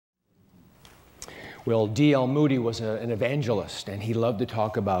Well, D.L. Moody was an evangelist, and he loved to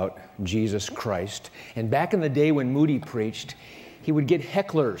talk about Jesus Christ. And back in the day when Moody preached, he would get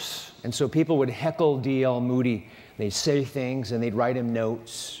hecklers. And so people would heckle D.L. Moody. They'd say things, and they'd write him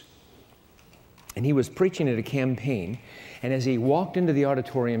notes. And he was preaching at a campaign, and as he walked into the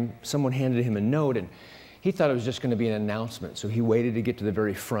auditorium, someone handed him a note, and he thought it was just going to be an announcement. So he waited to get to the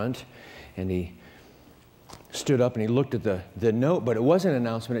very front, and he stood up and he looked at the note, but it wasn't an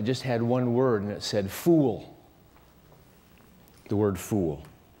announcement. It just had one word, and it said, fool. The word fool.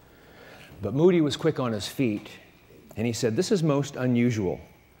 But Moody was quick on his feet, and he said, this is most unusual.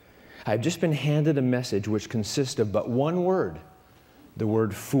 I've just been handed a message which consists of but one word, the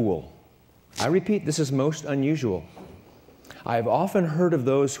word fool. I repeat, this is most unusual. I have often heard of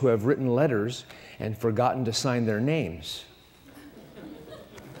those who have written letters and forgotten to sign their names.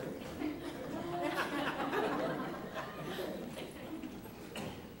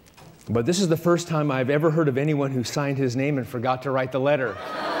 But this is the first time I've ever heard of anyone who signed his name and forgot to write the letter.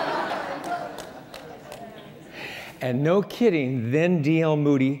 And no kidding, then D.L.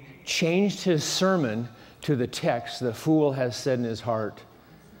 Moody changed his sermon to the text, the fool has said in his heart,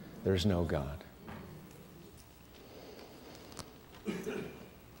 there's no God.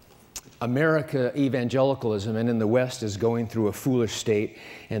 America, evangelicalism, and in the West is going through a foolish state,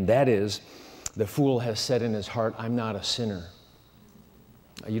 and that is, the fool has said in his heart, I'm not a sinner.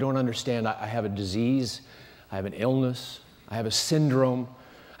 You don't understand, I have a disease, I have an illness, I have a syndrome,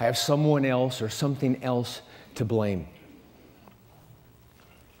 I have someone else or something else to blame.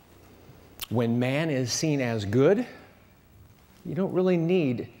 When man is seen as good, you don't really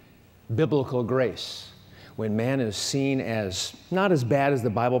need biblical grace. When man is seen as not as bad as the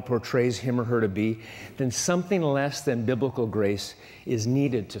Bible portrays him or her to be, then something less than biblical grace is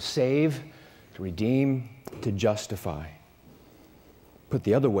needed to save, to redeem, to justify. Put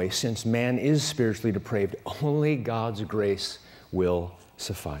the other way, since man is spiritually depraved, only God's grace will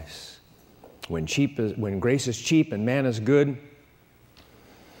suffice. When grace is cheap and man is good,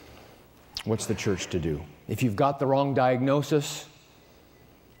 what's the church to do? If you've got the wrong diagnosis,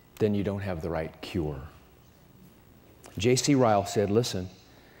 then you don't have the right cure. J.C. Ryle said, listen,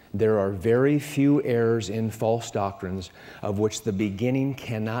 there are very few errors in false doctrines of which the beginning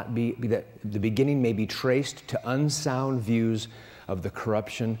may be traced to unsound views of the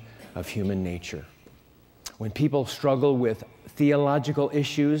corruption of human nature. When people struggle with theological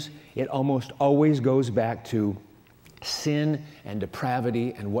issues, it almost always goes back to sin and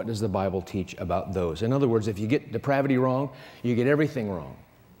depravity, and what does the Bible teach about those? In other words, if you get depravity wrong, you get everything wrong.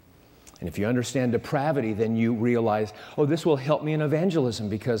 And if you understand depravity, then you realize, oh, this will help me in evangelism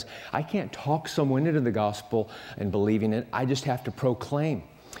because I can't talk someone into the gospel and believing it. I just have to proclaim.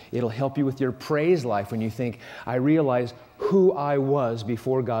 It'll help you with your praise life when you think, I realize who I was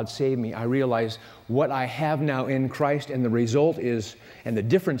before God saved me. I realize what I have now in Christ, and the result is, and the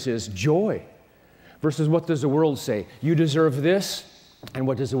difference is joy. Versus what does the world say? You deserve this, and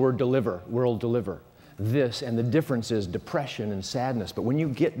what does the world deliver? This, and the difference is depression and sadness. But when you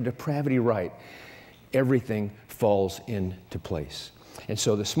get depravity right, everything falls into place. And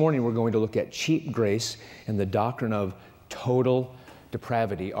so this morning we're going to look at cheap grace and the doctrine of total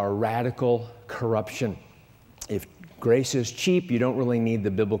depravity, or radical corruption. If grace is cheap, you don't really need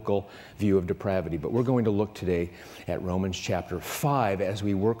the biblical view of depravity. But we're going to look today at Romans chapter 5 as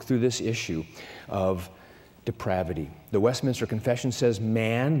we work through this issue of depravity. The Westminster Confession says,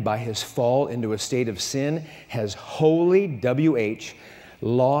 man, by his fall into a state of sin, has wholly, W-H,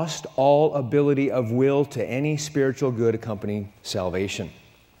 lost all ability of will to any spiritual good accompanying salvation.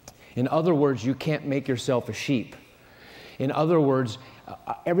 In other words, you can't make yourself a sheep. In other words,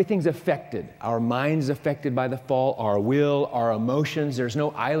 everything's affected. Our mind's affected by the fall, our will, our emotions. There's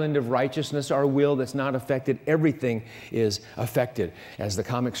no island of righteousness, our will, that's not affected. Everything is affected. As the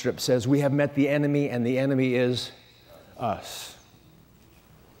comic strip says, we have met the enemy, and the enemy is us.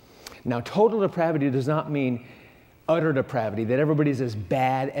 Now, total depravity does not mean utter depravity, that everybody's as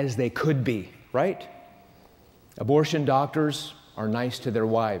bad as they could be, right? Abortion doctors are nice to their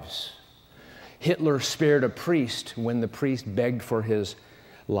wives. Hitler spared a priest when the priest begged for his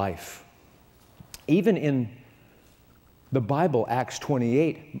life. Even in the Bible, Acts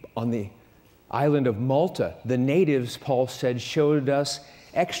 28, on the island of Malta, the natives, Paul said, showed us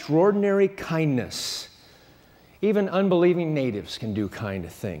extraordinary kindness. Even unbelieving natives can do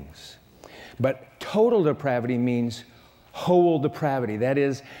kind things. But total depravity means whole depravity. That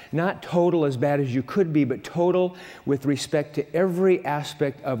is, not total as bad as you could be, but total with respect to every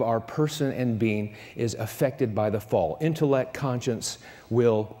aspect of our person and being is affected by the fall. Intellect, conscience,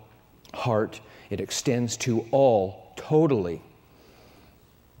 will, heart. It extends to all totally.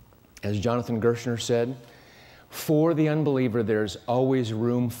 As Jonathan Gershner said, for the unbeliever, there's always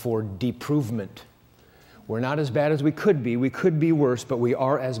room for deprovement. We're not as bad as we could be worse, but we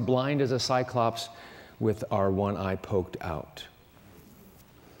are as blind as a cyclops with our one eye poked out.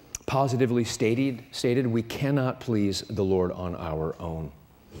 Positively stated, we cannot please the Lord on our own.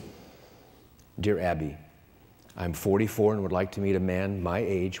 Dear Abby, I'm 44 and would like to meet a man my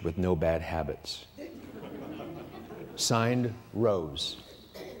age with no bad habits. Signed, Rose.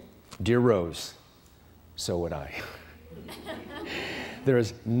 Dear Rose, so would I. There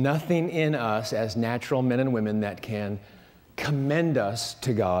is nothing in us as natural men and women that can commend us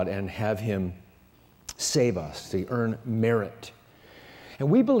to God and have Him save us, to earn merit. And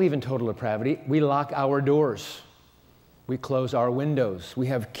we believe in total depravity. We lock our doors. We close our windows. We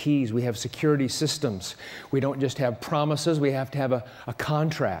have keys. We have security systems. We don't just have promises. We have to have a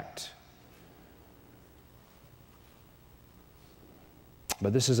contract.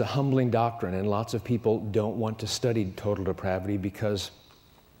 But this is a humbling doctrine, and lots of people don't want to study total depravity because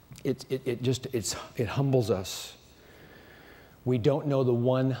it humbles us. We don't know the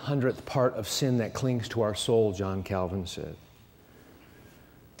 100th part of sin that clings to our soul, John Calvin said.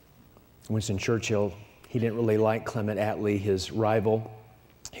 Winston Churchill, he didn't really like Clement Attlee, his rival.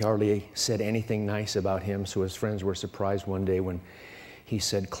 He hardly said anything nice about him, so his friends were surprised one day when he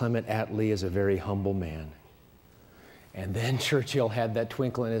said, Clement Attlee is a very humble man. And then Churchill had that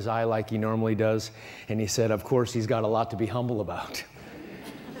twinkle in his eye like he normally does, and he said, of course, he's got a lot to be humble about.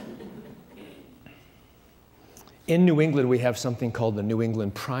 In New England, we have something called the New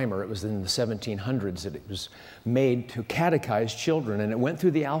England Primer. It was in the 1700s that it was made to catechize children, and it went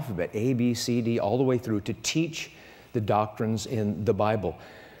through the alphabet, A, B, C, D, all the way through to teach the doctrines in the Bible.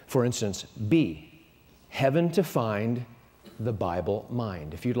 For instance, B, heaven to find, the Bible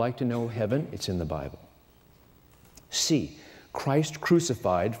mind. If you'd like to know heaven, it's in the Bible. C, Christ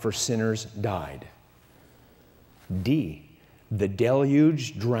crucified for sinners died. D, the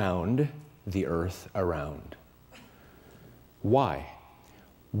deluge drowned the earth around. Why?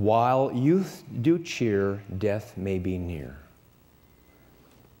 While youth do cheer, death may be near.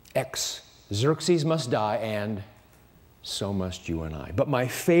 X, Xerxes must die, and so must you and I. But my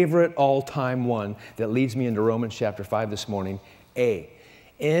favorite all-time one that leads me into Romans chapter 5 this morning, A,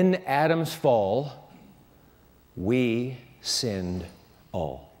 in Adam's fall, we sinned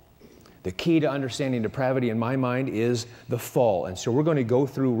all. The key to understanding depravity in my mind is the fall. And so we're going to go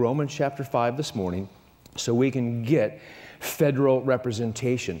through Romans chapter 5 this morning so we can get federal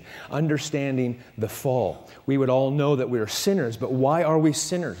representation, understanding the fall. We would all know that we are sinners, but why are we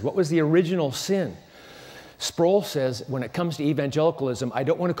sinners? What was the original sin? Sproul says, when it comes to evangelicalism, I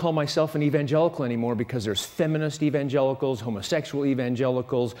don't want to call myself an evangelical anymore because there's feminist evangelicals, homosexual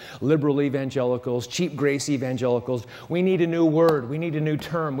evangelicals, liberal evangelicals, cheap grace evangelicals. We need a new word. We need a new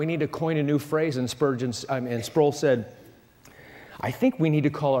term. We need to coin a new phrase. And Sproul said, I think we need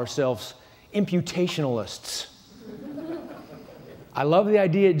to call ourselves imputationalists. I love the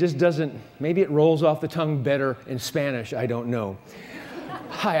idea. It just doesn't, maybe it rolls off the tongue better in Spanish. I don't know.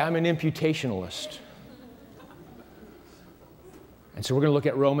 Hi, I'm an imputationalist. And so we're going to look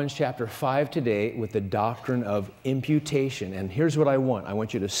at Romans chapter 5 today with the doctrine of imputation. And here's what I want. I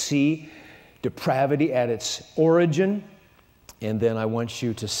want you to see depravity at its origin, and then I want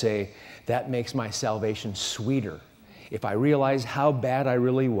you to say, that makes my salvation sweeter. If I realize how bad I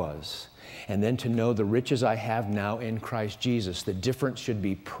really was, and then to know the riches I have now in Christ Jesus, the difference should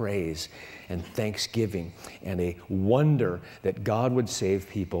be praise and thanksgiving and a wonder that God would save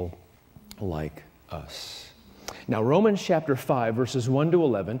people like us. Now, Romans chapter 5, verses 1 to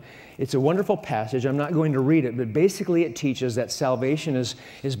 11, it's a wonderful passage. I'm not going to read it, but basically it teaches that salvation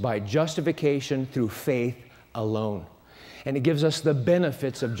is by justification through faith alone. And it gives us the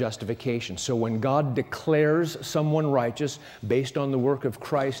benefits of justification. So when God declares someone righteous based on the work of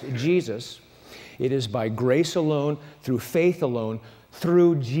Christ Jesus, it is by grace alone, through faith alone,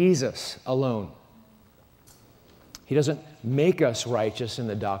 through Jesus alone. He doesn't make us righteous in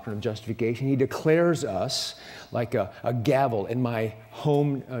the doctrine of justification. He declares us like a gavel. In my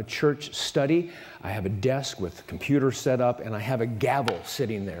home church study, I have a desk with computers set up, and I have a gavel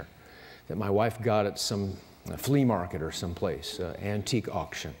sitting there that my wife got at some flea market or someplace, antique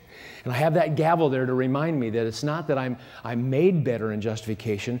auction. And I have that gavel there to remind me that it's not that I'm made better in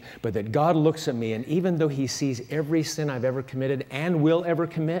justification, but that God looks at me, and even though He sees every sin I've ever committed and will ever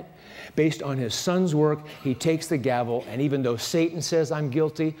commit, based on His Son's work, He takes the gavel, and even though Satan says I'm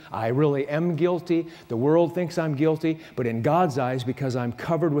guilty, I really am guilty, the world thinks I'm guilty, but in God's eyes, because I'm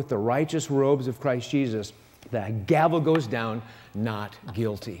covered with the righteous robes of Christ Jesus, that gavel goes down, not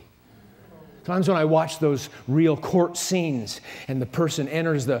guilty. Sometimes when I watch those real court scenes and the person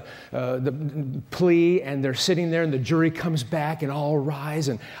enters the plea and they're sitting there and the jury comes back and all rise,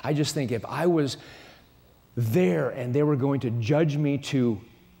 and I just think if I was there and they were going to judge me to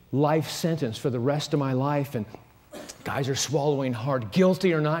life sentence for the rest of my life, and guys are swallowing hard,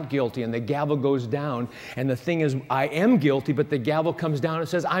 guilty or not guilty, and the gavel goes down, and the thing is, I am guilty, but the gavel comes down and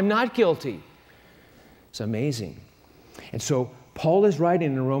says, I'm not guilty. It's amazing. And so Paul is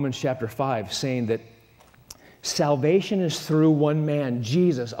writing in Romans chapter 5 saying that salvation is through one man,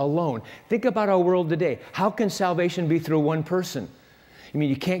 Jesus alone. Think about our world today. How can salvation be through one person? I mean,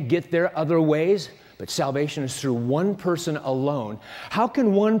 you can't get there other ways, but salvation is through one person alone. How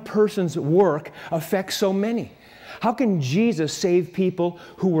can one person's work affect so many? How can Jesus save people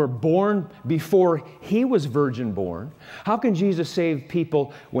who were born before he was virgin born? How can Jesus save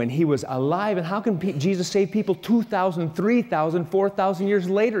people when he was alive? And how can Jesus save people 2,000, 3,000, 4,000 years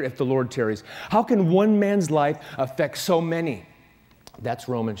later if the Lord tarries? How can one man's life affect so many? That's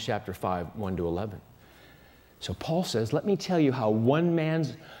Romans chapter 5, 1 to 11. So Paul says, let me tell you how one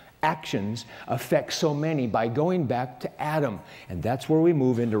man's actions affect so many by going back to Adam. And that's where we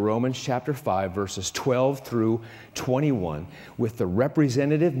move into Romans chapter 5, verses 12 through 21, with the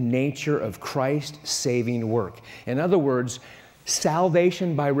representative nature of Christ's saving work. In other words,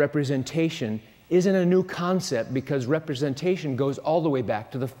 salvation by representation isn't a new concept because representation goes all the way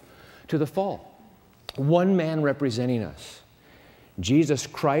back to the fall. One man representing us. Jesus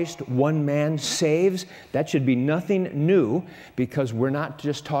Christ, one man saves. That should be nothing new because we're not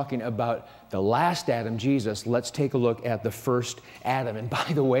just talking about the last Adam, Jesus. Let's take a look at the first Adam. And by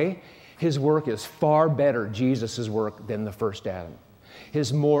the way, his work is far better, Jesus' work, than the first Adam.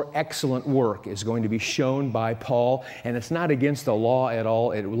 His more excellent work is going to be shown by Paul, and it's not against the law at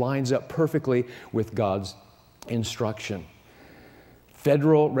all. It lines up perfectly with God's instruction.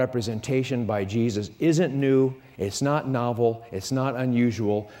 Federal representation by Jesus isn't new, it's not novel, it's not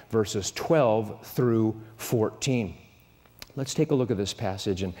unusual, verses 12 through 14. Let's take a look at this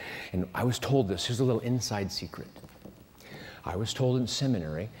passage, and I was told this. Here's a little inside secret. I was told in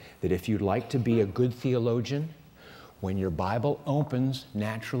seminary that if you'd like to be a good theologian, when your Bible opens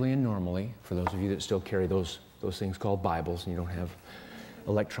naturally and normally, for those of you that still carry those things called Bibles and you don't have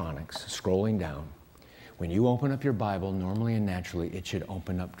electronics, scrolling down, when you open up your Bible, normally and naturally, it should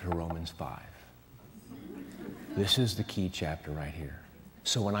open up to Romans 5. This is the key chapter right here.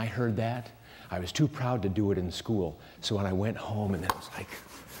 So when I heard that, I was too proud to do it in school. So when I went home and it was like,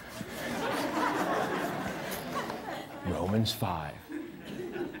 Romans 5.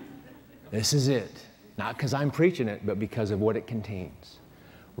 This is it. Not because I'm preaching it, but because of what it contains.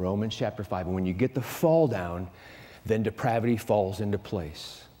 Romans chapter 5. And when you get the fall down, then depravity falls into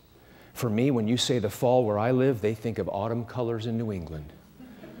place. For me, when you say the fall where I live, they think of autumn colors in New England.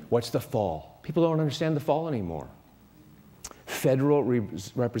 What's the fall? People don't understand the fall anymore. Federal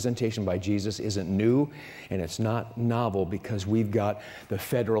representation by Jesus isn't new, and it's not novel because we've got the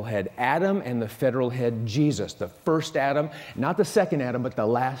federal head Adam and the federal head Jesus. The first Adam, not the second Adam, but the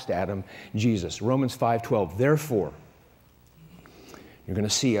last Adam, Jesus. Romans 5:12. Therefore, you're going to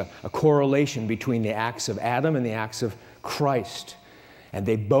see a correlation between the acts of Adam and the acts of Christ. And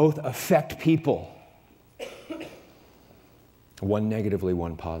they both affect people. One negatively,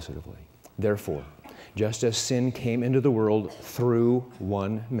 one positively. Therefore, just as sin came into the world through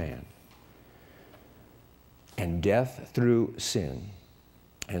one man, and death through sin,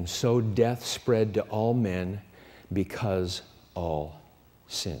 and so death spread to all men because all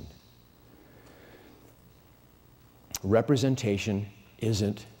sinned. Representation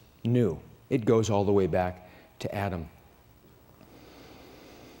isn't new. It goes all the way back to Adam.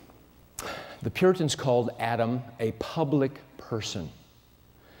 The Puritans called Adam a public person.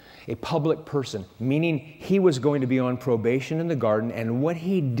 A public person, meaning he was going to be on probation in the garden, and what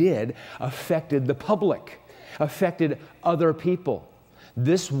he did affected the public, affected other people.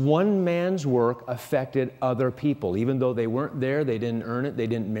 This one man's work affected other people. Even though they weren't there, they didn't earn it, they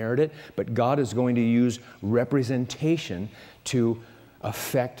didn't merit it, but God is going to use representation to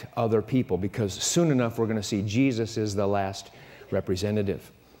affect other people, because soon enough we're going to see Jesus is the last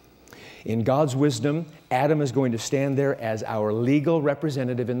representative. In God's wisdom, Adam is going to stand there as our legal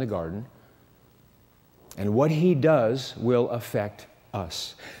representative in the garden, and what he does will affect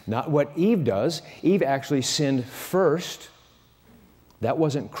us. Not what Eve does. Eve actually sinned first. That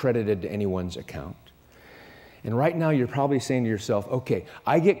wasn't credited to anyone's account. And right now you're probably saying to yourself, okay,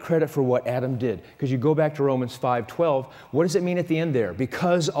 I get credit for what Adam did. Because you go back to Romans 5:12, what does it mean at the end there?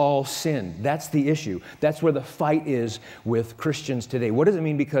 Because all sinned. That's the issue. That's where the fight is with Christians today. What does it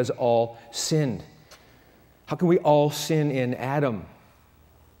mean because all sinned? How can we all sin in Adam?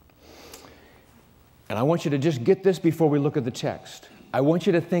 And I want you to just get this before we look at the text. I want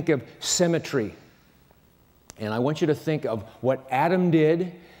you to think of symmetry. And I want you to think of what Adam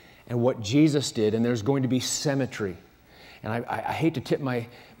did and what Jesus did, and there's going to be symmetry. And I hate to tip my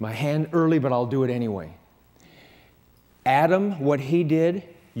hand early, but I'll do it anyway. Adam, what he did,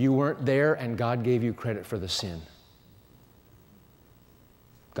 you weren't there, and God gave you credit for the sin.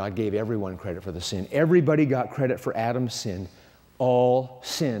 God gave everyone credit for the sin. Everybody got credit for Adam's sin. All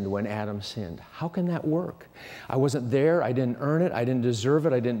sinned when Adam sinned. How can that work? I wasn't there. I didn't earn it. I didn't deserve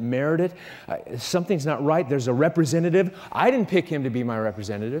it. I didn't merit it. Something's not right. There's a representative. I didn't pick him to be my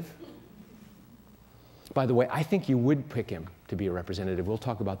representative. By the way, I think you would pick him to be a representative. We'll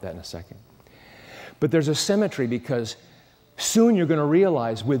talk about that in a second. But there's a symmetry because soon you're going to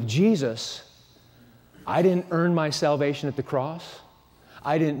realize with Jesus, I didn't earn my salvation at the cross.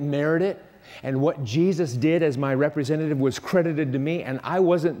 I didn't merit it. And what Jesus did as my representative was credited to me, and I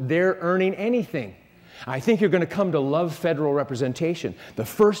wasn't there earning anything. I think you're going to come to love federal representation, the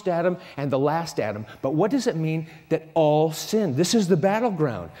first Adam and the last Adam. But what does it mean that all sinned? This is the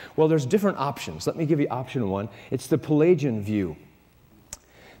battleground. Well, there's different options. Let me give you option one. It's the Pelagian view.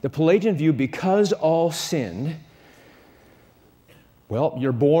 The Pelagian view, because all sinned, well,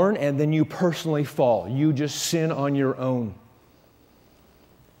 you're born and then you personally fall. You just sin on your own.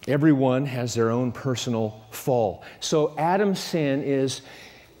 Everyone has their own personal fall. So Adam's sin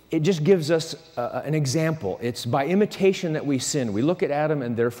it just gives us an example. It's by imitation that we sin. We look at Adam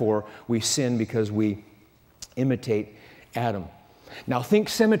and therefore we sin because we imitate Adam. Now think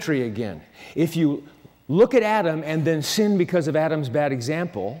symmetry again. If you look at Adam and then sin because of Adam's bad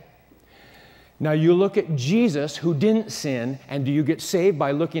example, now you look at Jesus who didn't sin, and do you get saved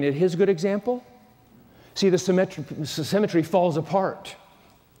by looking at his good example? See, the symmetry falls apart.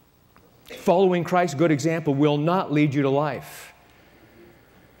 Following Christ's good example will not lead you to life.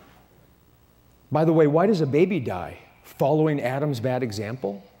 By the way, why does a baby die? Following Adam's bad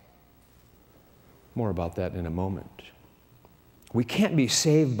example? More about that in a moment. We can't be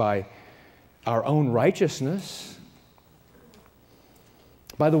saved by our own righteousness.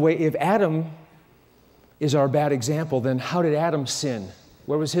 By the way, if Adam is our bad example, then how did Adam sin?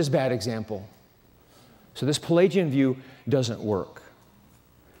 Where was his bad example? So this Pelagian view doesn't work.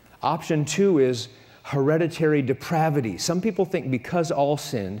 Option two is hereditary depravity. Some people think because all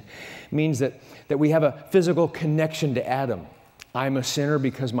sinned means that we have a physical connection to Adam. I'm a sinner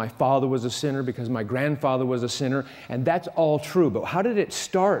because my father was a sinner, because my grandfather was a sinner, and that's all true. But how did it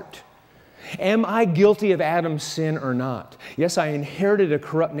start? Am I guilty of Adam's sin or not? Yes, I inherited a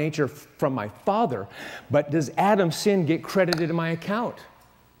corrupt nature from my father, but does Adam's sin get credited in my account?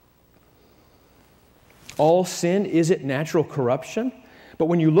 All sin, is it natural corruption? But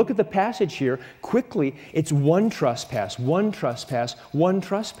when you look at the passage here, quickly, it's one trespass, one trespass, one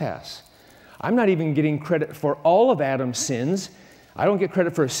trespass. I'm not even getting credit for all of Adam's sins. I don't get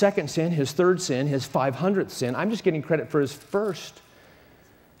credit for his second sin, his third sin, his 500th sin. I'm just getting credit for his first.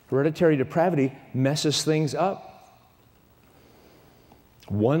 Hereditary depravity messes things up.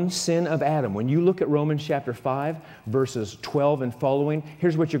 One sin of Adam. When you look at Romans chapter 5, verses 12 and following,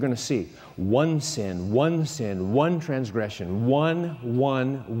 here's what you're going to see. One sin, one transgression,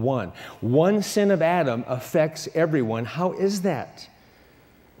 one. One sin of Adam affects everyone. How is that?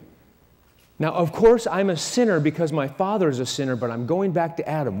 Now, of course, I'm a sinner because my father is a sinner, but I'm going back to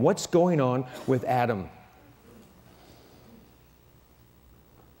Adam. What's going on with Adam?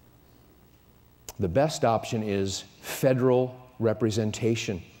 The best option is federal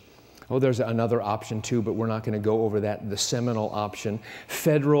representation. Oh, there's another option too, but we're not going to go over that. The seminal option,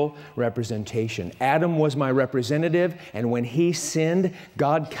 federal representation. Adam was my representative, and when he sinned,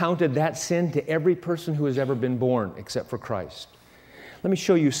 God counted that sin to every person who has ever been born, except for Christ. Let me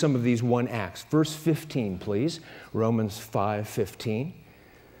show you some of these one acts. Verse 15, please. Romans 5:15.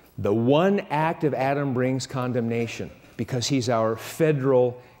 The one act of Adam brings condemnation because he's our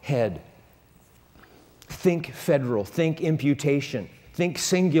federal head. Think federal, think imputation, think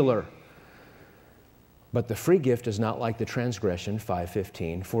singular. But the free gift is not like the transgression,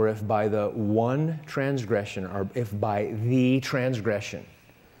 5:15. For if by the one transgression, or if by the transgression,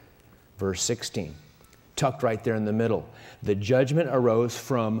 verse 16, tucked right there in the middle, the judgment arose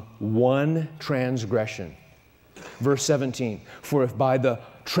from one transgression. Verse 17, for if by the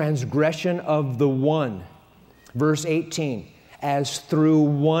transgression of the one, verse 18, as through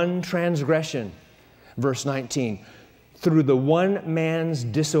one transgression, verse 19, through the one man's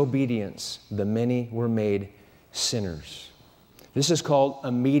disobedience, the many were made sinners. This is called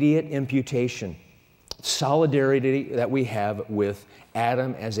immediate imputation, solidarity that we have with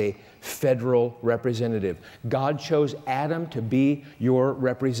Adam as a federal representative. God chose Adam to be your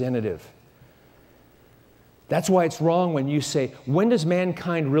representative. That's why it's wrong when you say, when does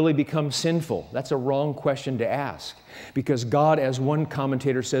mankind really become sinful? That's a wrong question to ask. Because God, as one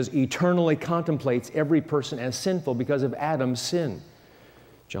commentator says, eternally contemplates every person as sinful because of Adam's sin.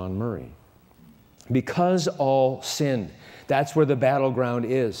 John Murray. Because all sinned. That's where the battleground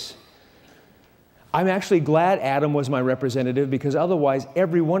is. I'm actually glad Adam was my representative, because otherwise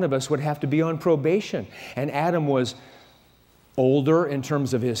every one of us would have to be on probation. And Adam was older in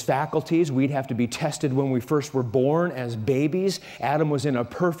terms of his faculties. We'd have to be tested when we first were born as babies. Adam was in a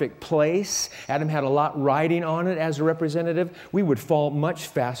perfect place. Adam had a lot riding on it as a representative. We would fall much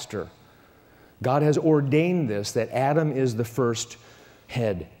faster. God has ordained this, that Adam is the first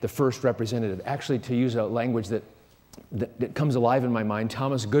head, the first representative. Actually, to use a language that comes alive in my mind,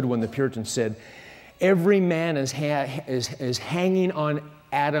 Thomas Goodwin, the Puritan, said, every man is hanging on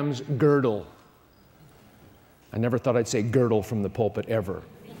Adam's girdle. I never thought I'd say girdle from the pulpit ever.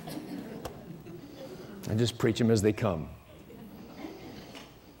 I just preach them as they come.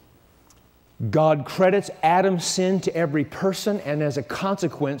 God credits Adam's sin to every person, and as a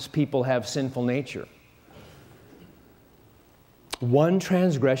consequence, people have sinful nature. One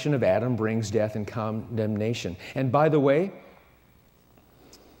transgression of Adam brings death and condemnation. And by the way,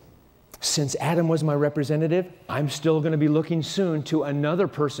 since Adam was my representative, I'm still going to be looking soon to another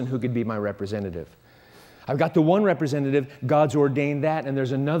person who could be my representative. I've got the one representative, God's ordained that, and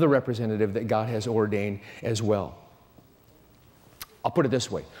there's another representative that God has ordained as well. I'll put it this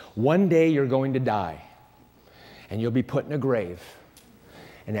way. One day you're going to die, and you'll be put in a grave,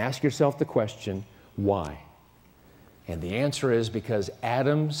 and ask yourself the question, why? And the answer is because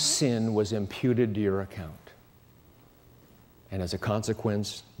Adam's sin was imputed to your account. And as a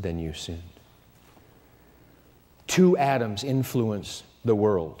consequence, then you sinned. Two Adams influence the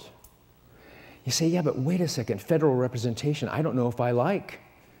world. You say, yeah, but wait a second, federal representation, I don't know if I like.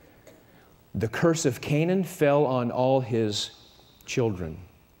 The curse of Canaan fell on all his children.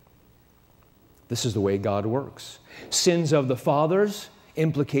 This is the way God works. Sins of the fathers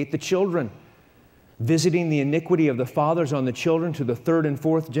implicate the children, visiting the iniquity of the fathers on the children to the third and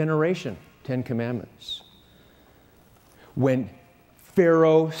fourth generation. 10 Commandments. When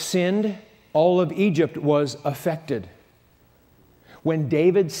Pharaoh sinned, all of Egypt was affected. When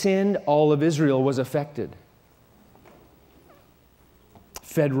David sinned, all of Israel was affected.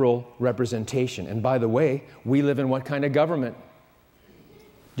 Federal representation. And by the way, we live in what kind of government?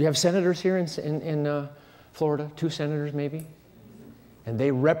 Do you have senators here in Florida? 2 senators maybe? And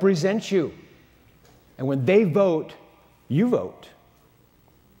they represent you. And when they vote, you vote.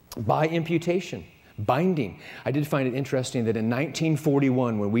 By imputation. Binding. I did find it interesting that in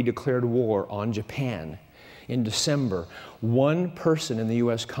 1941, when we declared war on Japan, in December, one person in the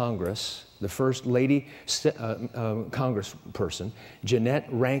U.S. Congress, the first lady congressperson, Jeanette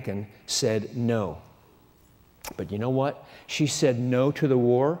Rankin, said no. But you know what? She said no to the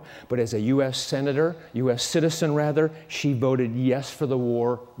war, but as a U.S. senator, U.S. citizen rather, she voted yes for the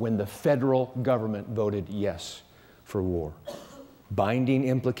war when the federal government voted yes for war. Binding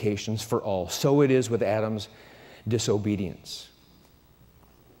implications for all. So it is with Adam's disobedience.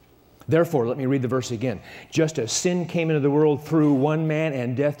 Therefore, let me read the verse again. Just as sin came into the world through one man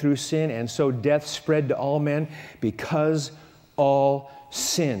and death through sin, and so death spread to all men because all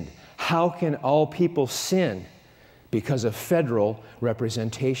sinned. How can all people sin? Because of federal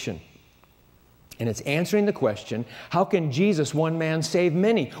representation. And it's answering the question, how can Jesus, one man, save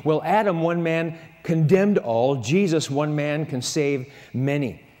many? Well, Adam, one man, condemned all. Jesus, one man, can save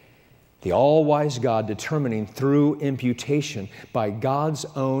many. The all-wise God determining through imputation by God's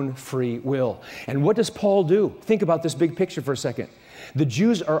own free will. And what does Paul do? Think about this big picture for a second. The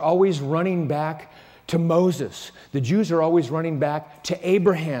Jews are always running back to Moses. The Jews are always running back to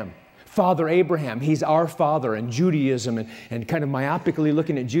Abraham. Father Abraham, he's our father, and Judaism, and kind of myopically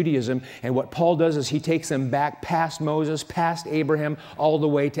looking at Judaism. And what Paul does is he takes them back past Moses, past Abraham, all the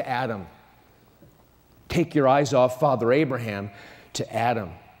way to Adam. Take your eyes off Father Abraham to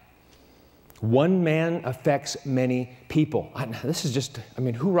Adam. One man affects many people. This is just,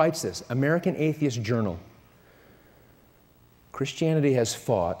 who writes this? American Atheist Journal. Christianity has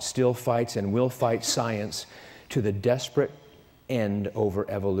fought, still fights, and will fight science to the desperate end over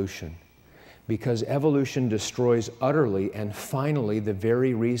evolution. Because evolution destroys utterly and finally the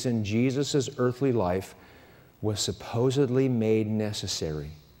very reason Jesus' earthly life was supposedly made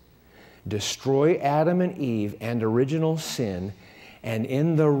necessary. Destroy Adam and Eve and original sin, and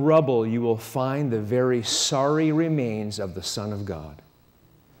in the rubble you will find the very sorry remains of the Son of God.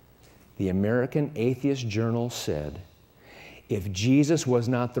 The American Atheist Journal said, if Jesus was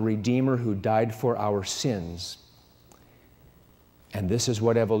not the Redeemer who died for our sins, and this is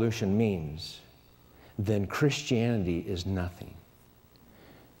what evolution means, then Christianity is nothing.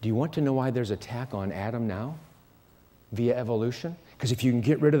 Do you want to know why there's an attack on Adam now via evolution? Because if you can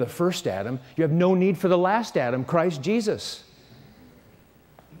get rid of the first Adam, you have no need for the last Adam, Christ Jesus.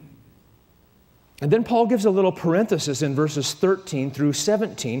 And then Paul gives a little parenthesis in verses 13 through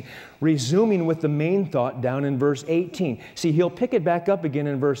 17, resuming with the main thought down in verse 18. See, he'll pick it back up again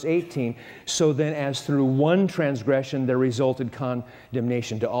in verse 18. So then as through one transgression there resulted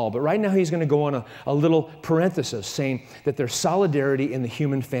condemnation to all. But right now he's going to go on a little parenthesis saying that there's solidarity in the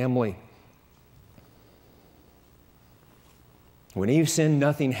human family. When Eve sinned,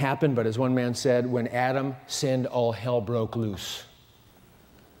 nothing happened, but as one man said, when Adam sinned, all hell broke loose.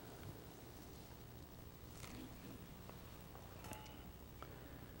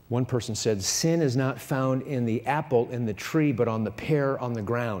 One person said, sin is not found in the apple in the tree, but on the pear on the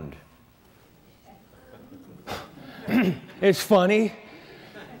ground. It's funny,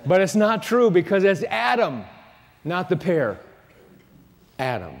 but it's not true because it's Adam, not the pear.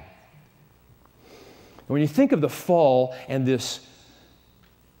 Adam. When you think of the fall and this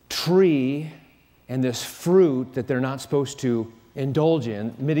tree and this fruit that they're not supposed to indulge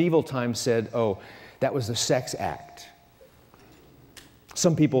in, medieval times said, oh, that was the sex act.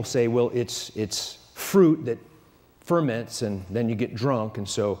 Some people say, well, it's fruit that ferments and then you get drunk, and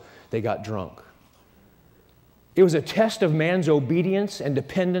so they got drunk. It was a test of man's obedience and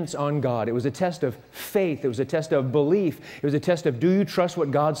dependence on God. It was a test of faith. It was a test of belief. It was a test of, do you trust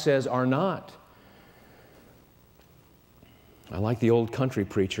what God says or not? I like the old country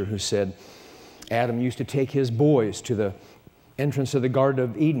preacher who said Adam used to take his boys to the entrance of the Garden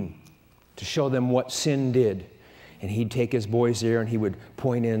of Eden to show them what sin did. And he'd take his boys there and he would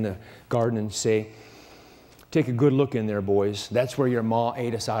point in the garden and say, take a good look in there, boys. That's where your ma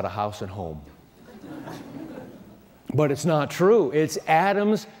ate us out of house and home. But it's not true. It's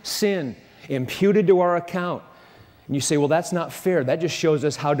Adam's sin imputed to our account. And you say, well, that's not fair. That just shows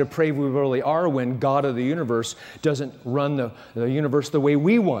us how depraved we really are when God of the universe doesn't run the universe the way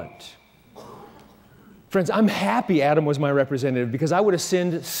we want. Friends, I'm happy Adam was my representative because I would have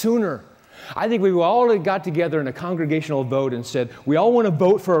sinned sooner. I think we all got together in a congregational vote and said, we all want to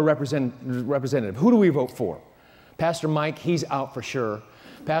vote for a representative. Who do we vote for? Pastor Mike, he's out for sure.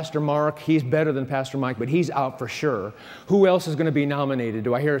 Pastor Mark, he's better than Pastor Mike, but he's out for sure. Who else is going to be nominated?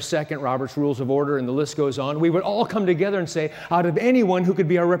 Do I hear a second? Robert's Rules of Order, and the list goes on. We would all come together and say, out of anyone who could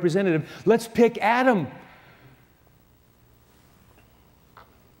be our representative, let's pick Adam.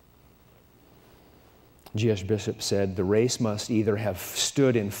 G.S. Bishop said, the race must either have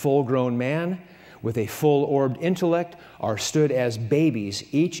stood in full-grown man with a full-orbed intellect or stood as babies,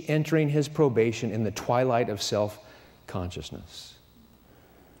 each entering his probation in the twilight of self-consciousness.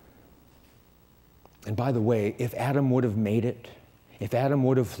 And by the way, if Adam would have made it, if Adam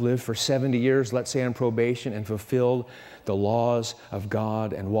would have lived for 70 years, let's say on probation, and fulfilled the laws of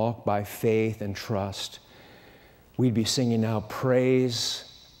God and walked by faith and trust, we'd be singing now, praise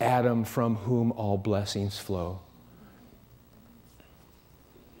Adam, from whom all blessings flow.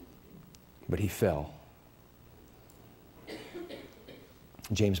 But he fell.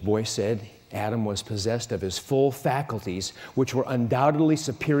 James Boyce said, Adam was possessed of his full faculties, which were undoubtedly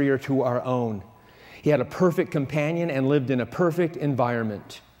superior to our own. He had a perfect companion and lived in a perfect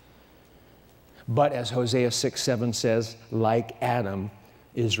environment. But as Hosea 6:7 says, like Adam,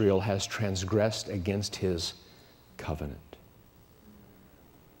 Israel has transgressed against his covenant.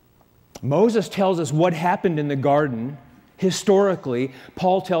 Moses tells us what happened in the garden historically.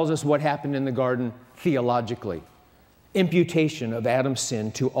 Paul tells us what happened in the garden theologically. Imputation of Adam's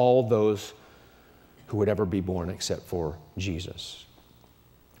sin to all those who would ever be born except for Jesus.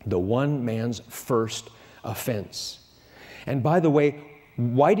 The one man's first offense. And by the way,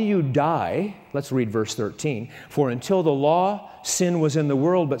 why do you die? Let's read verse 13. For until the law, sin was in the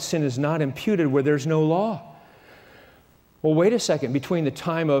world, but sin is not imputed where there's no law. Well, wait a second. Between the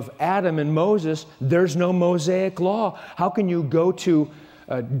time of Adam and Moses, there's no Mosaic law. How can you go to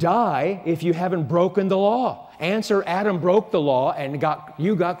die if you haven't broken the law? Answer, Adam broke the law and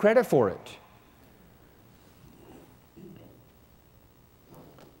you got credit for it.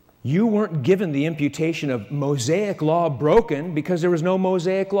 You weren't given the imputation of Mosaic law broken because there was no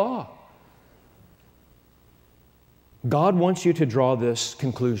Mosaic law. God wants you to draw this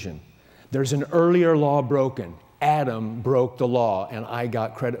conclusion. There's an earlier law broken. Adam broke the law, and I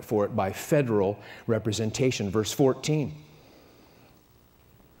got credit for it by federal representation. Verse 14.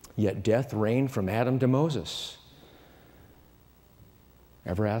 Yet death reigned from Adam to Moses.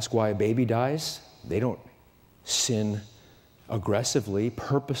 Ever ask why a baby dies? They don't sin aggressively,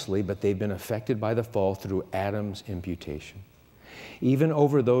 purposely, but they've been affected by the fall through Adam's imputation. even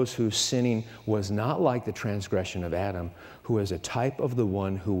over those whose sinning was not like the transgression of Adam, who is a type of the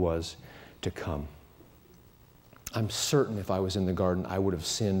one who was to come. I'm certain if I was in the garden, I would have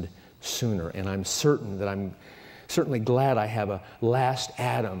sinned sooner. And I'm certain that I'm certainly glad I have a last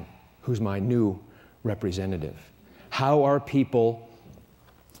Adam who's my new representative. How are people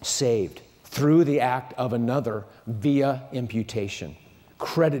saved? Through the act of another via imputation.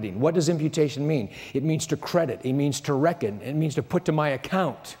 Crediting. What does imputation mean? It means to credit. It means to reckon. It means to put to my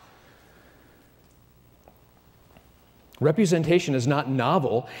account. Representation is not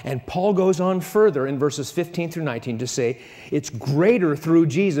novel, and Paul goes on further in verses 15 through 19 to say it's greater through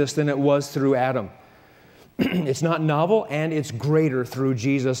Jesus than it was through Adam. It's not novel, and it's greater through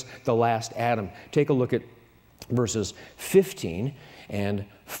Jesus, the last Adam. Take a look at verses 15 and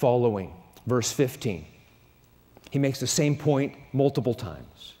following. Verse 15. He makes the same point multiple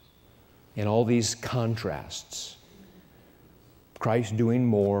times in all these contrasts. Christ doing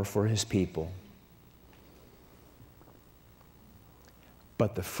more for His people.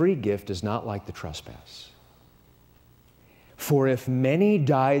 But the free gift is not like the trespass. For if many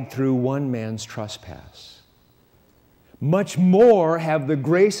died through one man's trespass, much more have the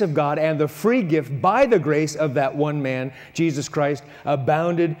grace of God and the free gift by the grace of that one man, Jesus Christ,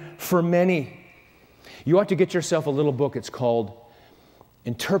 abounded for many. You ought to get yourself a little book. It's called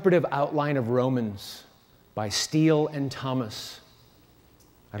Interpretive Outline of Romans by Steele and Thomas.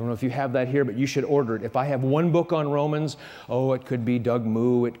 I don't know if you have that here, but you should order it. If I have one book on Romans, it could be Doug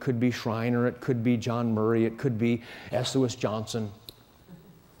Moo, it could be Schreiner, it could be John Murray, it could be S. Lewis Johnson.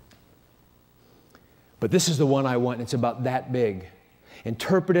 But this is the one I want, and it's about that big.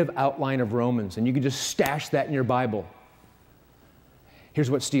 Interpretive Outline of Romans, and you can just stash that in your Bible.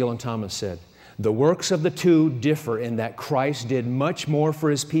 Here's what Steele and Thomas said. The works of the two differ in that Christ did much more for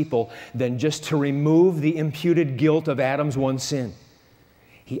His people than just to remove the imputed guilt of Adam's one sin.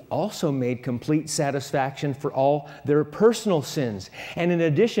 He also made complete satisfaction for all their personal sins, and in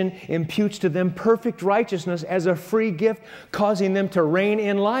addition imputes to them perfect righteousness as a free gift, causing them to reign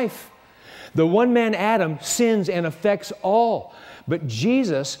in life. The one man Adam sins and affects all, but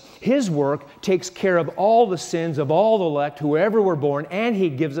Jesus, His work, takes care of all the sins of all the elect, whoever were born, and He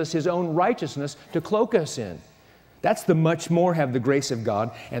gives us His own righteousness to cloak us in. That's the much more have the grace of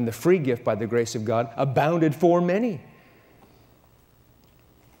God, and the free gift by the grace of God abounded for many.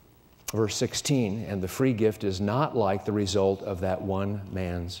 Verse 16, and the free gift is not like the result of that one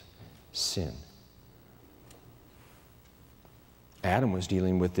man's sin. Adam was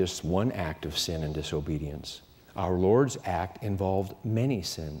dealing with this one act of sin and disobedience. Our Lord's act involved many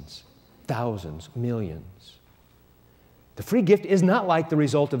sins, thousands, millions. The free gift is not like the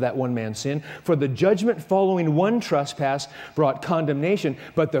result of that one man's sin, for the judgment following one trespass brought condemnation,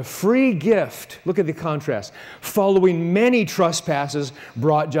 but the free gift, look at the contrast, following many trespasses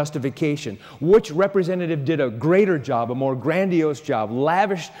brought justification. Which representative did a greater job, a more grandiose job,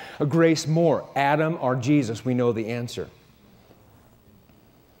 lavished a grace more, Adam or Jesus? We know the answer.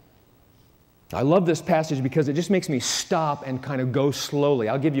 I love this passage because it just makes me stop and kind of go slowly.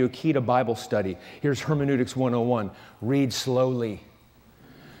 I'll give you a key to Bible study. Here's Hermeneutics 101. Read slowly.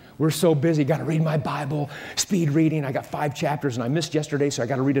 We're so busy, got to read my Bible, speed reading. I got 5 chapters and I missed yesterday, so I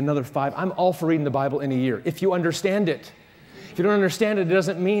got to read another 5. I'm all for reading the Bible in a year, if you understand it. If you don't understand it, it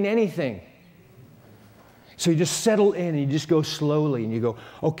doesn't mean anything. So you just settle in and you just go slowly and you go,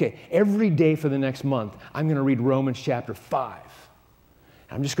 okay, every day for the next month, I'm going to read Romans chapter 5.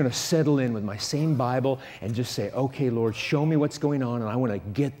 I'm just going to settle in with my same Bible and just say, okay, Lord, show me what's going on, and I want to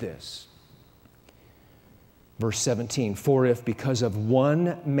get this. Verse 17, for if because of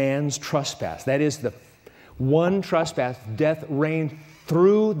one man's trespass, that is the one trespass, death reigned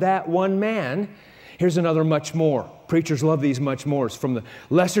through that one man, here's another much more. Preachers love these much mores, from the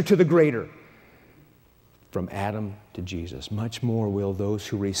lesser to the greater. From Adam to Jesus, much more will those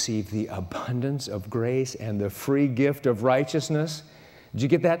who receive the abundance of grace and the free gift of righteousness. Did you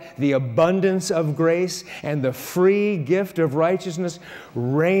get that? The abundance of grace and the free gift of righteousness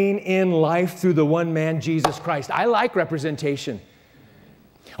reign in life through the one man, Jesus Christ. I like representation.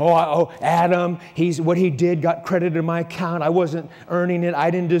 Adam, what he did got credited in my account. I wasn't earning it.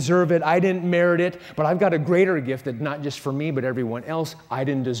 I didn't deserve it. I didn't merit it. But I've got a greater gift that not just for me, but everyone else. I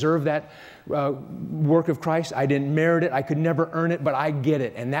didn't deserve that work of Christ. I didn't merit it. I could never earn it, but I get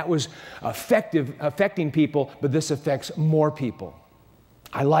it. And that was affecting people, but this affects more people.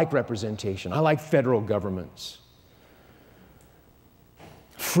 I like representation. I like federal governments.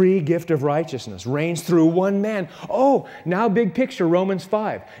 Free gift of righteousness reigns through one man. Now big picture, Romans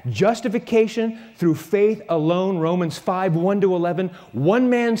 5. Justification through faith alone, Romans 5, 1 to 11. One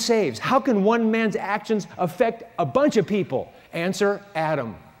man saves. How can one man's actions affect a bunch of people? Answer,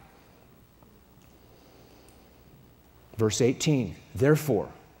 Adam. Verse 18, therefore,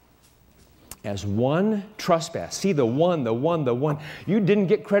 as one trespass, see the one. You didn't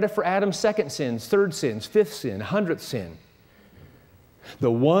get credit for Adam's second sins, third sins, fifth sin, 100th sin.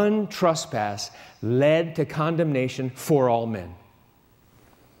 The one trespass led to condemnation for all men.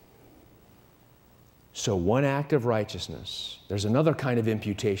 So one act of righteousness. There's another kind of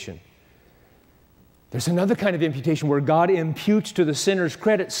imputation. There's another kind of imputation where God imputes to the sinner's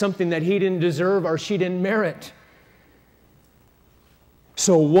credit something that he didn't deserve or she didn't merit.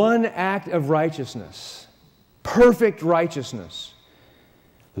 So one act of righteousness, perfect righteousness,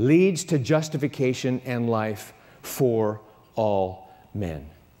 leads to justification and life for all men.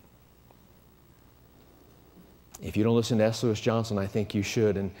 If you don't listen to S. Lewis Johnson, I think you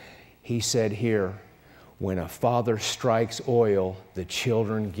should. And he said here, when a father strikes oil, the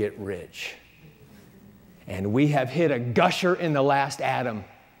children get rich. And we have hit a gusher in the last Adam.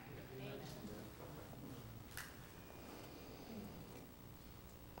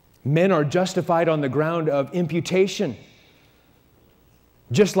 Men are justified on the ground of imputation,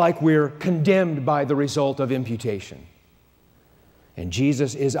 just like we're condemned by the result of imputation. And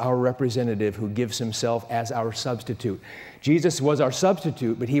Jesus is our representative who gives himself as our substitute. Jesus was our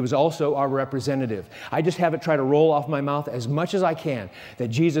substitute, but he was also our representative. I just have it try to roll off my mouth as much as I can that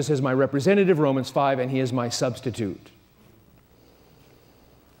Jesus is my representative, Romans 5, and he is my substitute.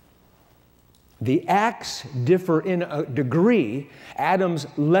 The acts differ in a degree. Adam's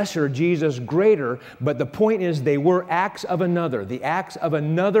lesser, Jesus greater, but the point is they were acts of another. The acts of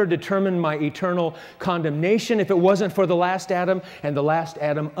another determined my eternal condemnation if it wasn't for the last Adam, and the last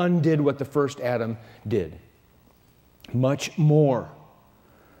Adam undid what the first Adam did. Much more.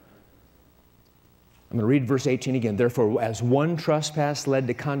 I'm going to read verse 18 again. Therefore, as one trespass led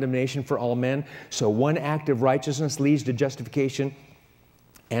to condemnation for all men, so one act of righteousness leads to justification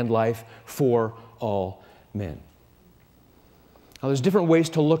and life for all men. Now, there's different ways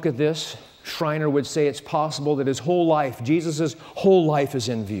to look at this. Schreiner would say it's possible that his whole life, Jesus' whole life is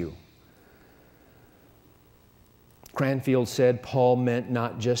in view. Cranfield said Paul meant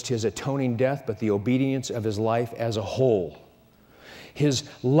not just his atoning death, but the obedience of his life as a whole. His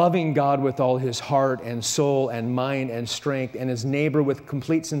loving God with all his heart and soul and mind and strength, and his neighbor with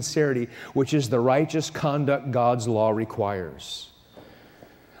complete sincerity, which is the righteous conduct God's law requires.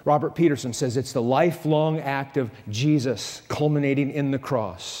 Robert Peterson says it's the lifelong act of Jesus culminating in the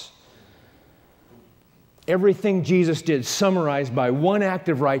cross. Everything Jesus did summarized by one act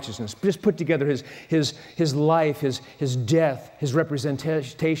of righteousness, just put together his life, his death, his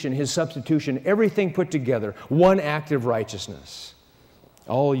representation, his substitution, everything put together, one act of righteousness,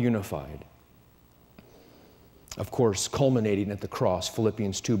 all unified. Of course, culminating at the cross,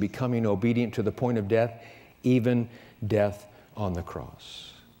 Philippians 2, becoming obedient to the point of death, even death on the cross.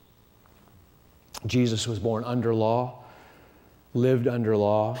 Jesus was born under law, lived under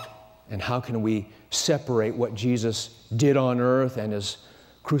law, and how can we separate what Jesus did on earth and his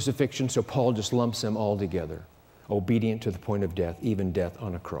crucifixion? So Paul just lumps them all together. Obedient to the point of death, even death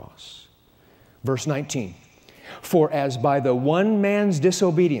on a cross. Verse 19, for as by the one man's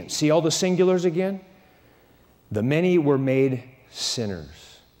disobedience, see all the singulars again? The many were made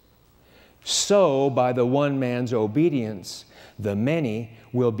sinners. So by the one man's obedience, the many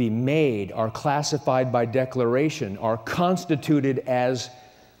will be made, are classified by declaration, are constituted as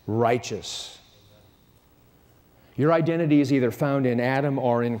righteous. Your identity is either found in Adam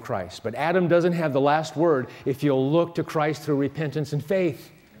or in Christ. But Adam doesn't have the last word if you'll look to Christ through repentance and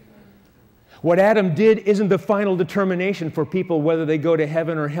faith. What Adam did isn't the final determination for people whether they go to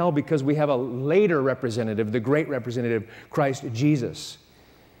heaven or hell, because we have a later representative, the great representative, Christ Jesus.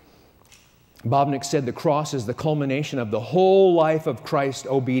 Bobnick said the cross is the culmination of the whole life of Christ's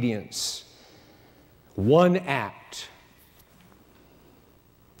obedience. One act.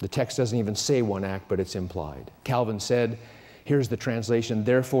 The text doesn't even say one act, but it's implied. Calvin said, here's the translation,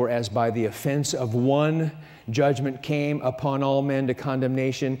 therefore, as by the offense of one judgment came upon all men to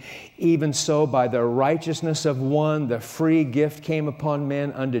condemnation, even so by the righteousness of one the free gift came upon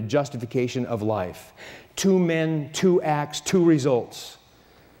men unto justification of life. Two men, two acts, two results.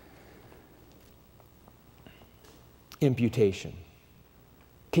 Imputation.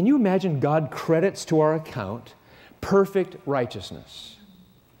 Can you imagine God credits to our account perfect righteousness?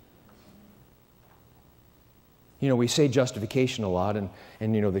 You know, we say justification a lot, and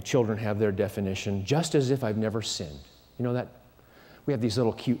you know, the children have their definition, just as if I've never sinned. You know that? We have these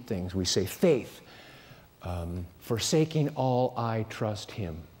little cute things. We say faith, forsaking all, I trust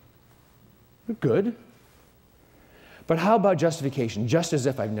Him. Good. But how about justification? Just as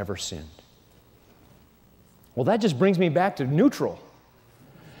if I've never sinned. Well, that just brings me back to neutral.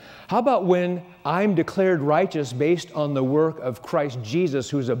 How about when I'm declared righteous based on the work of Christ Jesus,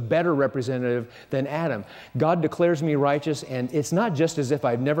 who's a better representative than Adam? God declares me righteous, and it's not just as if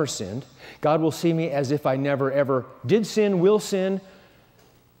I've never sinned. God will see me as if I never ever did sin, will sin,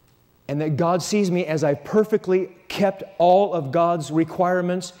 and that God sees me as I perfectly kept all of God's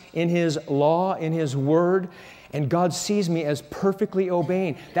requirements in His law, in His Word, and God sees me as perfectly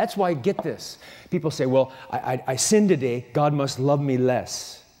obeying. That's why, get this, people say, well, I sinned today, God must love me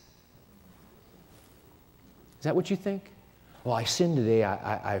less. Is that what you think? Well, I sinned today,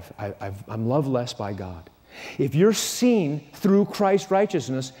 I'm loved less by God. If you're seen through Christ's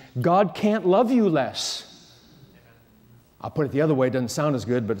righteousness, God can't love you less. I'll put it the other way, it doesn't sound as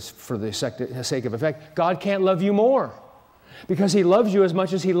good, but it's for the sake of effect. God can't love you more because He loves you as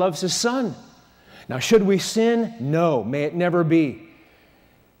much as He loves His Son. Now, should we sin? No, may it never be.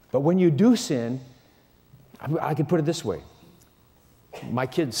 But when you do sin, I can put it this way. My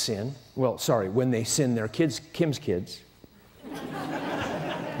kids sin. Well, sorry, when they sin, they're kids, Kim's kids.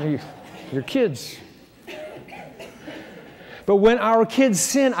 Your kids. But when our kids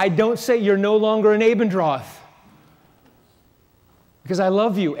sin, I don't say you're no longer an Abendroth. Because I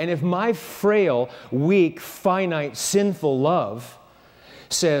love you. And if my frail, weak, finite, sinful love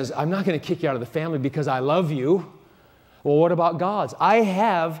says, I'm not going to kick you out of the family because I love you, well, what about God's? I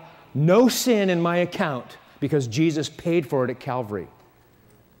have no sin in my account because Jesus paid for it at Calvary.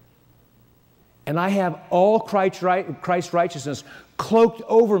 And I have all Christ's righteousness cloaked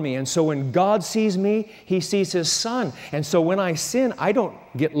over me. And so when God sees me, He sees His Son. And so when I sin, I don't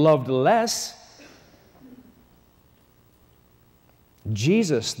get loved less.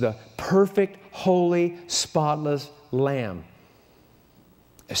 Jesus, the perfect, holy, spotless Lamb,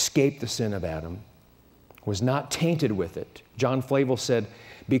 escaped the sin of Adam, was not tainted with it. John Flavel said,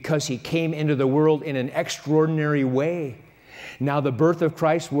 because He came into the world in an extraordinary way. Now the birth of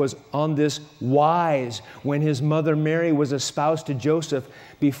Christ was on this wise. When His mother Mary was espoused to Joseph,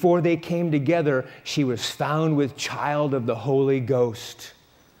 before they came together, she was found with child of the Holy Ghost.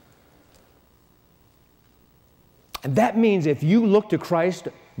 And that means if you look to Christ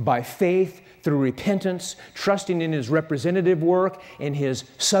by faith, through repentance, trusting in His representative work, in His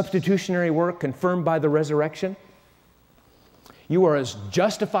substitutionary work confirmed by the resurrection, you are as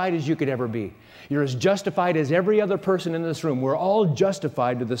justified as you could ever be. You're as justified as every other person in this room. We're all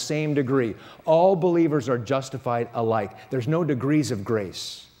justified to the same degree. All believers are justified alike. There's no degrees of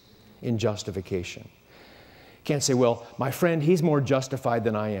grace in justification. You can't say, well, my friend, he's more justified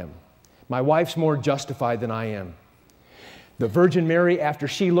than I am. My wife's more justified than I am. The Virgin Mary, after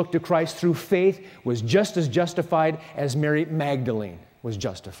she looked to Christ through faith, was just as justified as Mary Magdalene was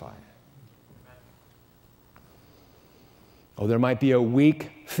justified. Oh, there might be a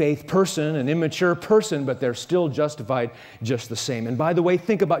weak faith person, an immature person, but they're still justified just the same. And by the way,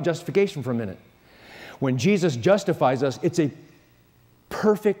 think about justification for a minute. When Jesus justifies us, it's a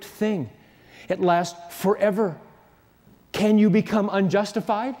perfect thing. It lasts forever. Can you become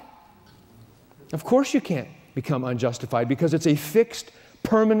unjustified? Of course you can't become unjustified because it's a fixed,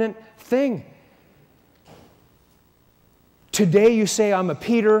 permanent thing. Today you say, I'm a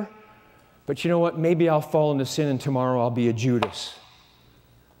Peter, but you know what? Maybe I'll fall into sin and tomorrow I'll be a Judas.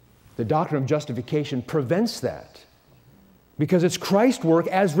 The doctrine of justification prevents that because it's Christ's work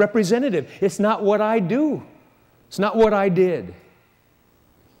as representative. It's not what I do. It's not what I did.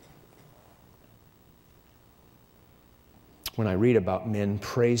 When I read about men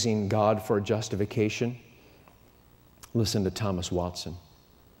praising God for justification, listen to Thomas Watson.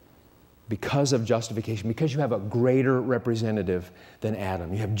 Because of justification, because you have a greater representative than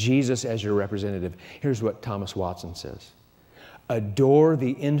Adam, you have Jesus as your representative. Here's what Thomas Watson says. Adore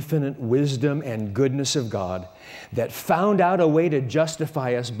the infinite wisdom and goodness of God that found out a way to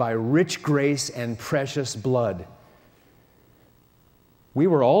justify us by rich grace and precious blood. We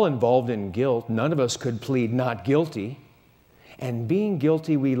were all involved in guilt. None of us could plead not guilty. And being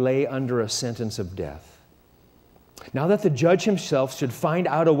guilty, we lay under a sentence of death. Now that the judge himself should find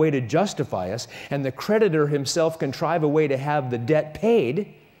out a way to justify us, and the creditor himself contrive a way to have the debt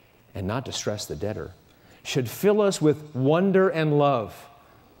paid, and not distress the debtor, should fill us with wonder and love.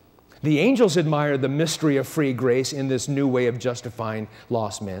 The angels admire the mystery of free grace in this new way of justifying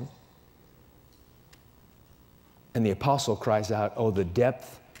lost men. And the apostle cries out, oh, the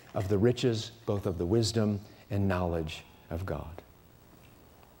depth of the riches, both of the wisdom and knowledge of God.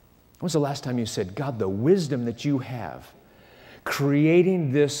 When was the last time you said, God, the wisdom that you have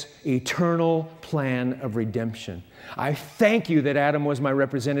creating this eternal plan of redemption. I thank you that Adam was my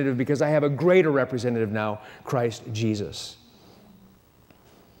representative because I have a greater representative now, Christ Jesus.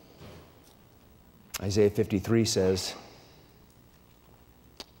 Isaiah 53 says,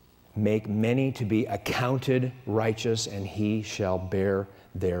 make many to be accounted righteous, and he shall bear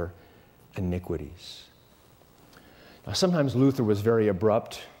their iniquities. Now, sometimes Luther was very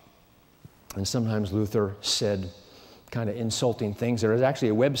abrupt, and sometimes Luther said kind of insulting things. There is actually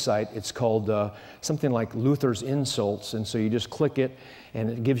a website, it's called something like Luther's Insults, and so you just click it, and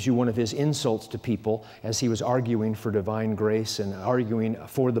it gives you one of his insults to people as he was arguing for divine grace and arguing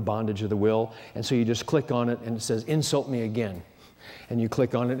for the bondage of the will. And so you just click on it, and it says, insult me again. And you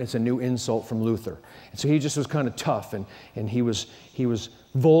click on it, and it's a new insult from Luther. And so he just was kind of tough, and he was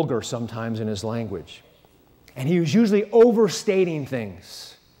vulgar sometimes in his language. And he was usually overstating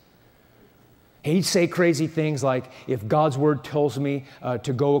things. He'd say crazy things like, if God's word tells me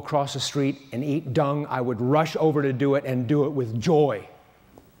to go across the street and eat dung, I would rush over to do it and do it with joy.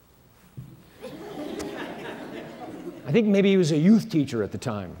 I think maybe he was a youth teacher at the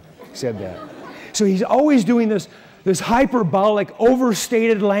time, said that. So he's always doing this hyperbolic,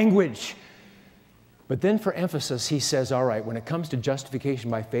 overstated language. But then for emphasis, he says, all right, when it comes to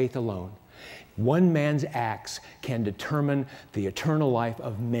justification by faith alone, one man's acts can determine the eternal life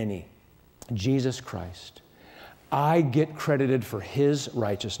of many. Jesus Christ. I get credited for his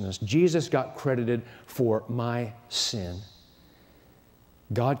righteousness. Jesus got credited for my sin.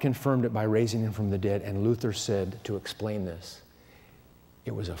 God confirmed it by raising him from the dead, and Luther said, to explain this,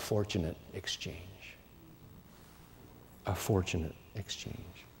 it was a fortunate exchange. A fortunate exchange.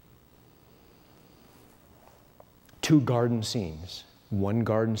 Two garden scenes. One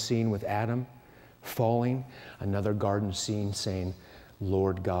garden scene with Adam falling, another garden scene saying,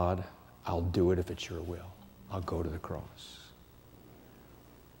 Lord God, I'll do it if it's your will. I'll go to the cross.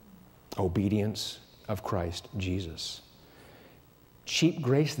 Obedience of Christ Jesus. Cheap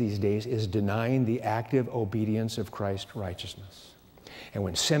grace these days is denying the active obedience of Christ's righteousness. And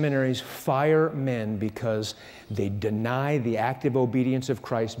when seminaries fire men because they deny the active obedience of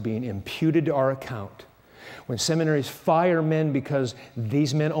Christ being imputed to our account, when seminaries fire men because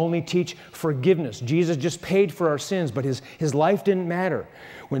these men only teach forgiveness, Jesus just paid for our sins, but his life didn't matter.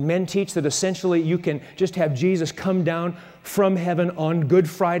 When men teach that essentially you can just have Jesus come down from heaven on Good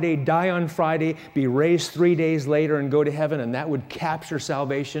Friday, die on Friday, be raised 3 days later and go to heaven, and that would capture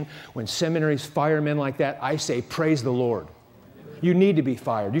salvation. When seminaries fire men like that, I say, praise the Lord. You need to be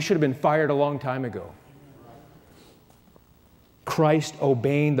fired. You should have been fired a long time ago. Christ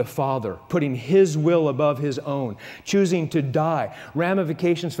obeying the Father, putting his will above his own, choosing to die,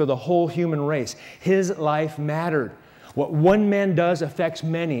 ramifications for the whole human race. His life mattered. What one man does affects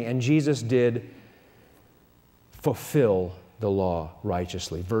many, and Jesus did fulfill the law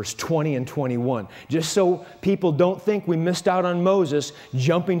righteously. Verse 20 and 21. Just so people don't think we missed out on Moses,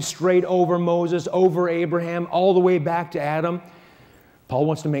 jumping straight over Moses, over Abraham, all the way back to Adam. Paul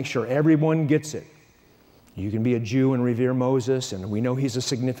wants to make sure everyone gets it. You can be a Jew and revere Moses, and we know he's a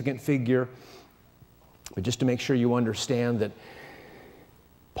significant figure. But just to make sure you understand that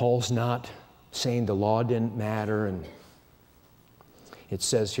Paul's not saying the law didn't matter. And it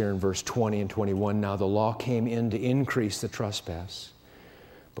says here in verse 20 and 21, now the law came in to increase the trespass,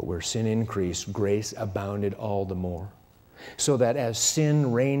 but where sin increased, grace abounded all the more. So that as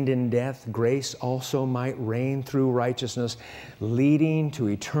sin reigned in death, grace also might reign through righteousness, leading to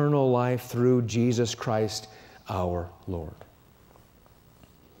eternal life through Jesus Christ our Lord.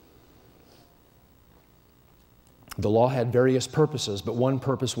 The law had various purposes, but one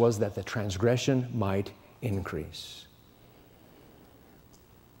purpose was that the transgression might increase.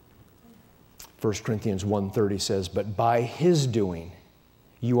 1 Corinthians 1:30 says, but by his doing,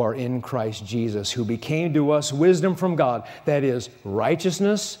 you are in Christ Jesus, who became to us wisdom from God, that is,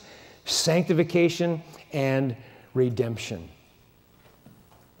 righteousness, sanctification, and redemption.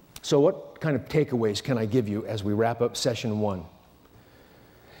 So what kind of takeaways can I give you as we wrap up session 1?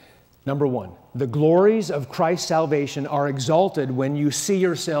 Number 1, the glories of Christ's salvation are exalted when you see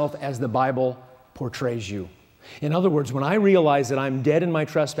yourself as the Bible portrays you. In other words, when I realize that I'm dead in my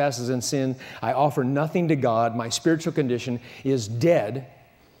trespasses and sin, I offer nothing to God, my spiritual condition is dead.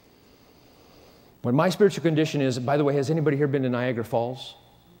 When my spiritual condition is, by the way, has anybody here been to Niagara Falls?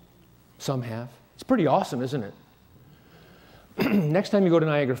 Some have. It's pretty awesome, isn't it? Next time you go to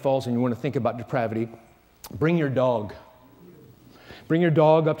Niagara Falls and you want to think about depravity, bring your dog. Bring your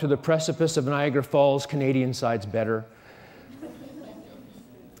dog up to the precipice of Niagara Falls. Canadian side's better.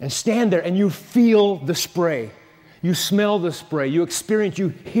 And stand there and you feel the spray. You smell the spray. You experience, you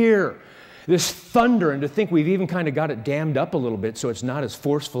hear this thunder, and to think we've even kind of got it dammed up a little bit so it's not as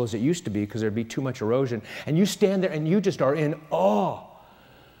forceful as it used to be because there'd be too much erosion. And you stand there and you just are in awe.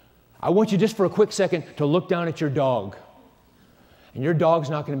 I want you just for a quick second to look down at your dog. And your dog's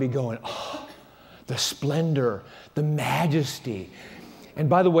not going to be going, oh, the splendor, the majesty. And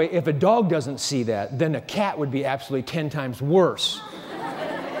by the way, if a dog doesn't see that, then a cat would be absolutely 10 times worse.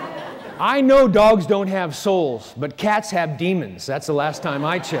 I know dogs don't have souls, but cats have demons. That's the last time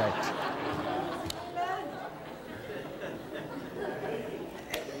I checked.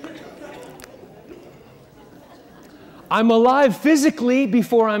 I'm alive physically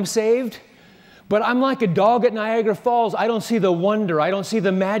before I'm saved, but I'm like a dog at Niagara Falls. I don't see the wonder. I don't see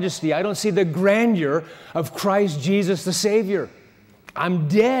the majesty. I don't see the grandeur of Christ Jesus the Savior. I'm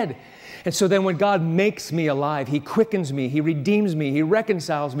dead. And so then when God makes me alive, He quickens me, He redeems me, He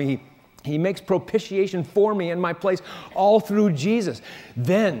reconciles me, He makes propitiation for me in my place, all through Jesus.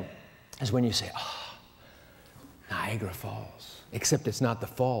 Then is when you say, oh, Niagara Falls. Except it's not the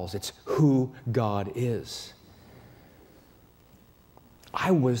falls, it's who God is.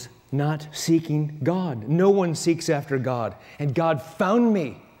 I was not seeking God. No one seeks after God. And God found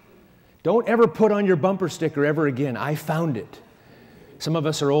me. Don't ever put on your bumper sticker ever again, I found it. Some of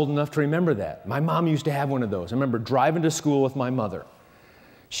us are old enough to remember that. My mom used to have one of those. I remember driving to school with my mother.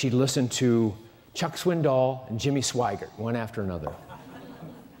 She'd listen to Chuck Swindoll and Jimmy Swaggart, one after another.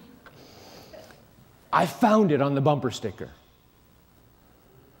 I found it on the bumper sticker.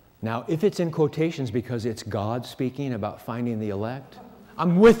 Now, if it's in quotations because it's God speaking about finding the elect,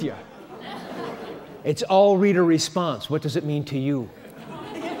 I'm with you. It's all reader response. What does it mean to you?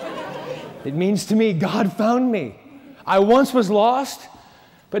 It means to me, God found me. I once was lost,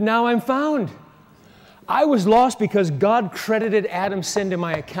 but now I'm found. I was lost because God credited Adam's sin to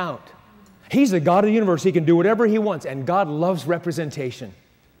my account. He's the God of the universe. He can do whatever He wants, and God loves representation.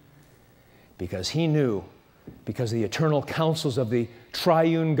 Because He knew, because of the eternal counsels of the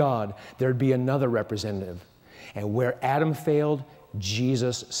triune God, there'd be another representative. And where Adam failed,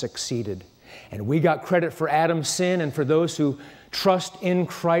 Jesus succeeded. And we got credit for Adam's sin, and for those who trust in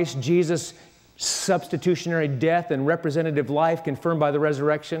Christ Jesus' substitutionary death and representative life confirmed by the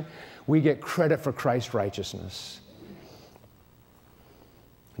resurrection, we get credit for Christ's righteousness.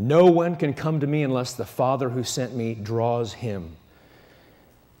 No one can come to me unless the Father who sent me draws him.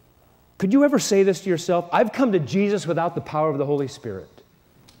 Could you ever say this to yourself? I've come to Jesus without the power of the Holy Spirit.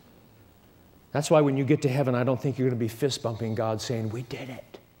 That's why when you get to heaven, I don't think you're going to be fist bumping God saying, we did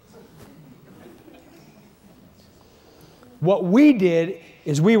it. What we did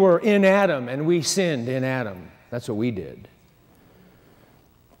is we were in Adam and we sinned in Adam. That's what we did.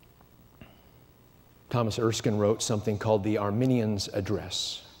 Thomas Erskine wrote something called the Arminian's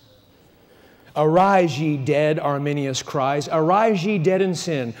Address. Arise, ye dead, Arminius cries. Arise, ye dead in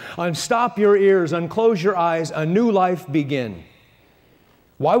sin. Unstop your ears, unclose your eyes, a new life begin.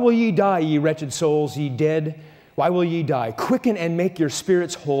 Why will ye die, ye wretched souls, ye dead? Why will ye die? Quicken and make your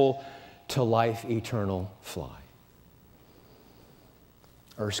spirits whole, to life eternal fly.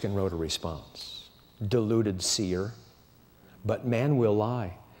 Erskine wrote a response. Deluded seer, but man will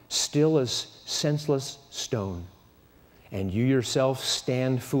lie, still as senseless stone, and you yourself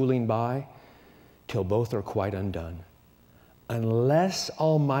stand fooling by till both are quite undone. Unless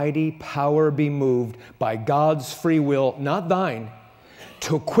almighty power be moved by God's free will, not thine,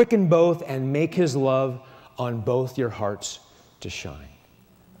 to quicken both and make His love on both your hearts to shine.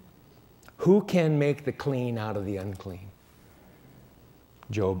 Who can make the clean out of the unclean?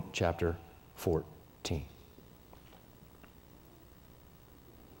 Job chapter 14.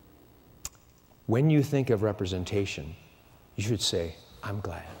 When you think of representation, you should say, I'm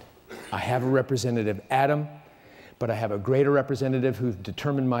glad. I have a representative, Adam, but I have a greater representative who's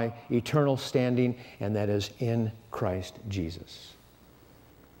determined my eternal standing, and that is in Christ Jesus.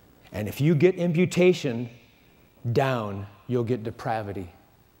 And if you get imputation down, you'll get depravity,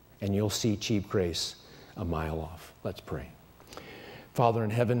 and you'll see cheap grace a mile off. Let's pray. Father in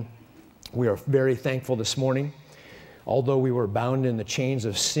heaven, we are very thankful this morning. Although we were bound in the chains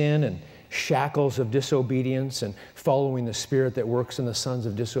of sin and shackles of disobedience and following the spirit that works in the sons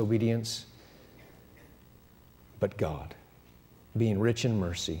of disobedience, but God, being rich in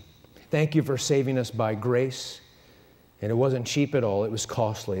mercy. Thank you for saving us by grace. And it wasn't cheap at all. It was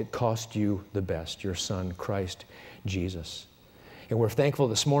costly. It cost you the best, your Son, Christ Jesus. And we're thankful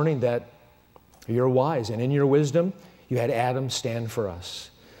this morning that you're wise, and in your wisdom, you had Adam stand for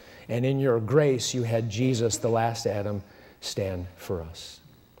us. And in your grace, you had Jesus, the last Adam, stand for us.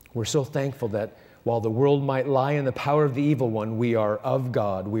 We're so thankful that while the world might lie in the power of the evil one, we are of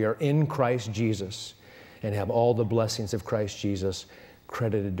God. We are in Christ Jesus and have all the blessings of Christ Jesus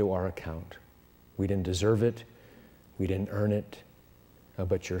credited to our account. We didn't deserve it. We didn't earn it.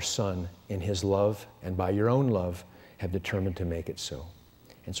 But your Son, in His love and by your own love, have determined to make it so.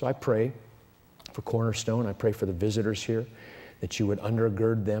 And so I pray for Cornerstone. I pray for the visitors here that you would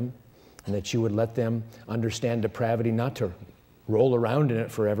undergird them and that you would let them understand depravity, not to roll around in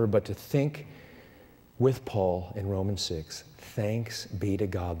it forever, but to think with Paul in Romans 6, thanks be to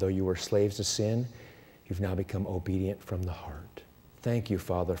God. Though you were slaves to sin, you've now become obedient from the heart. Thank you,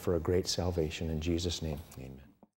 Father, for a great salvation. In Jesus' name, amen.